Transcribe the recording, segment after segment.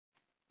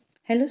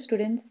Hello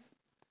students,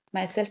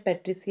 myself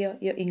Patricia,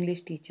 your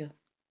English teacher.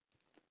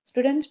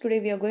 Students, today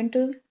we are going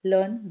to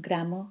learn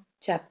grammar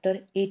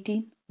chapter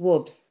 18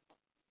 verbs.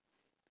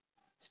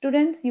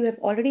 Students, you have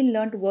already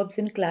learned verbs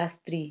in class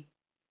 3.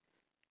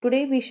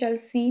 Today we shall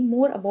see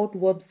more about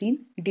verbs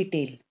in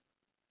detail.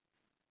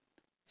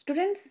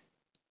 Students,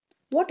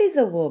 what is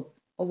a verb?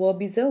 A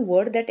verb is a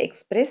word that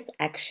expresses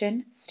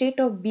action,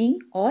 state of being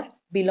or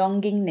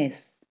belongingness.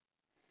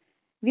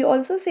 We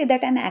also say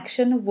that an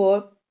action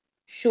verb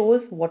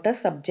shows what a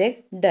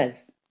subject does.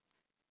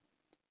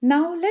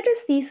 Now let us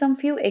see some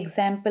few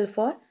examples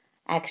for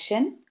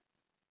action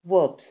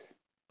verbs.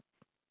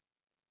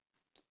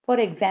 For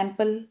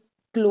example,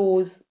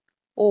 close,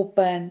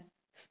 open,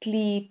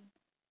 sleep,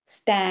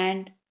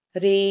 stand,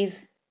 raise,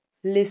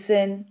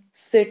 listen,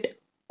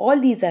 sit.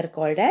 All these are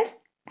called as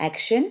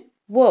action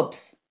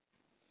verbs.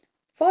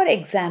 For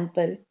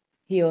example,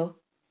 here,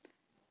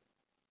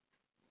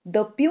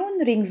 the peon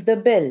rings the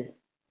bell.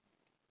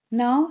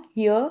 Now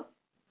here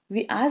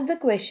we ask the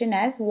question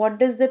as what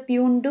does the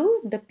peon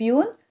do? The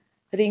peon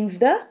rings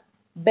the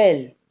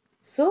bell.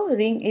 So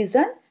ring is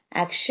an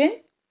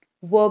action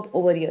verb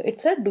over here.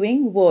 It's a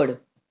doing word.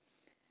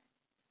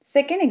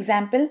 Second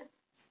example,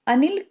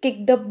 Anil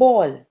kicked the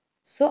ball.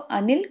 So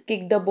Anil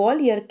kicked the ball.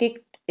 Here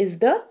kicked is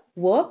the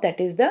verb, that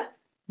is the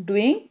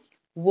doing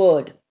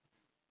word.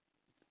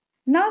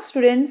 Now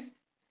students,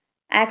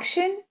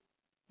 action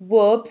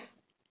verbs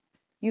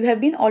you have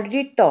been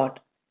already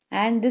taught,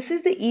 and this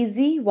is the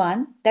easy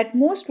one that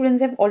most students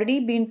have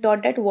already been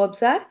taught, that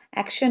verbs are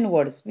action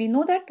words. We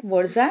know that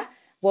verbs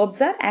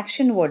are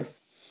action words,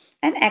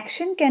 and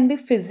action can be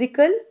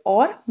physical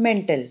or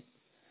mental.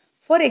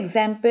 For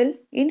example,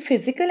 in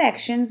physical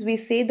actions we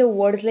say the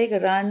words like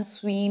run,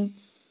 swim,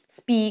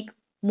 speak,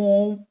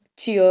 move,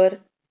 cheer,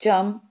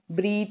 jump,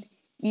 breathe,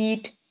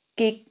 eat,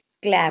 kick,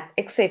 clap,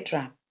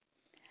 etc.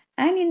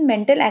 And in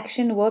mental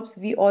action verbs,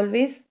 we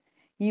always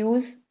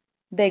use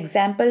the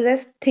examples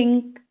as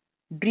think,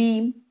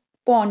 dream,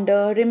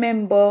 ponder,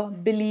 remember,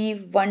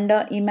 believe,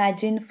 wonder,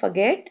 imagine,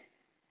 forget,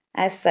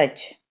 as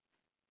such.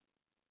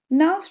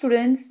 Now,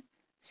 students,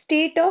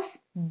 state of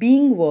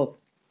being verb.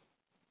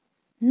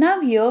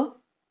 Now, here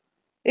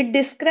it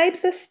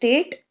describes a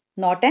state,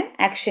 not an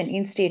action.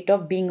 In state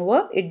of being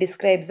verb, it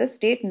describes a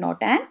state,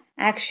 not an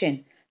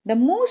action. The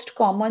most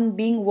common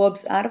being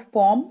verbs are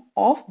form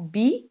of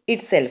be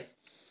itself.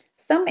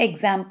 Some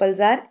examples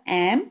are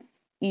am,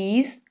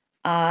 is,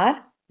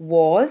 are,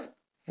 was,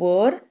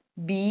 were,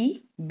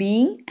 be,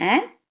 being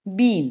and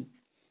been.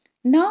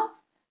 Now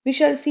we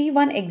shall see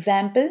one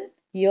example.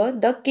 Here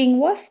the king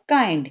was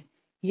kind.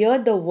 Here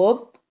the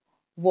verb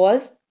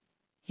was.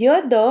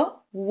 Here the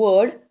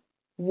word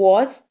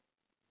was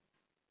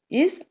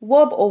is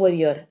verb over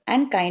here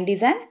and kind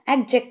is an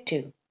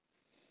adjective.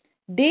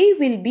 They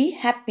will be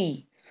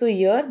happy. So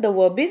here the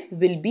verb is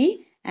will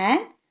be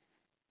and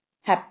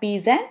happy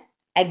is an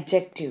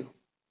adjective.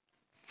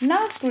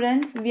 Now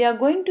students, we are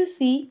going to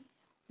see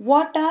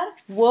what are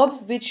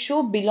verbs which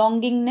show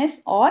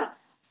belongingness or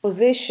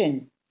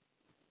possession.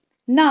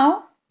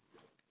 Now,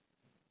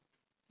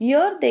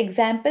 here the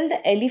example,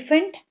 the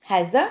elephant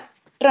has a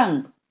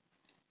trunk.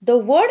 The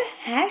word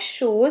has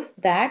shows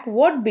that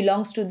what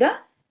belongs to the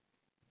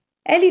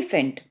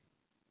elephant.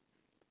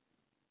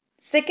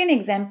 Second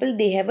example,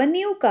 they have a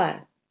new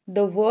car.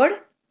 The word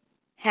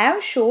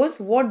have shows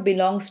what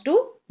belongs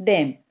to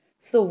them.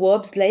 So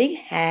verbs like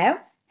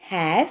have,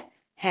 has,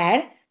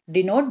 had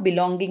denote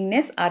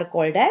belongingness are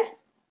called as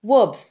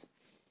verbs.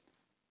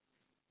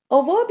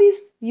 A verb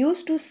is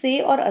used to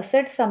say or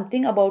assert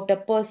something about a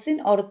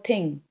person or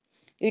thing.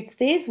 It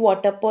says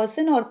what a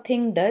person or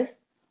thing does,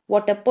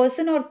 what a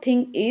person or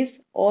thing is,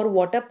 or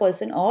what a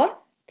person or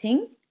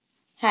thing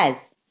has.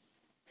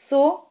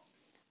 So,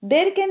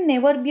 there can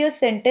never be a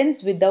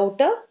sentence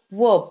without a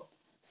verb.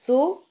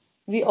 So,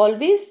 we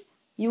always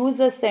use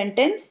a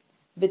sentence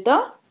with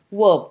a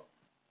verb.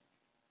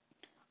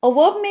 A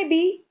verb may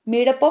be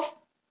made up of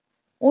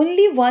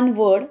only one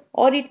word,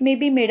 or it may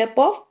be made up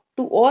of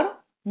two or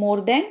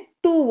more than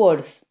two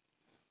words.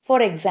 For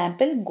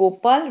example,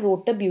 Gopal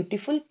wrote a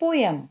beautiful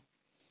poem.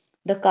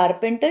 The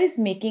carpenter is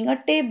making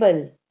a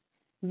table.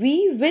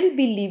 We will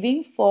be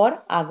leaving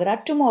for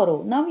Agra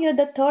tomorrow. Now here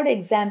the third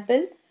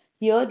example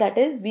here, that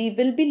is we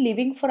will be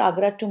leaving for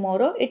Agra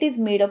tomorrow. It is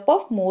made up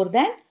of more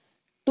than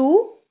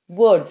two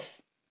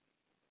words.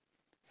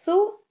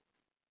 So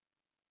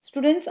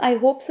students, I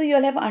hope so you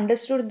all have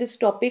understood this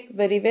topic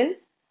very well.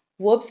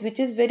 Verbs, which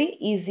is very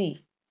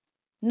easy.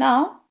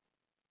 Now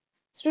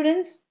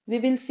students, we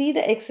will see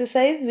the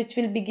exercise which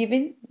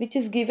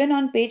is given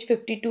on page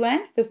 52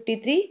 and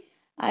 53.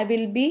 I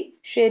will be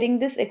sharing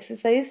this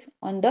exercise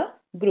on the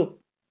group.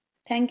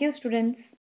 Thank you students.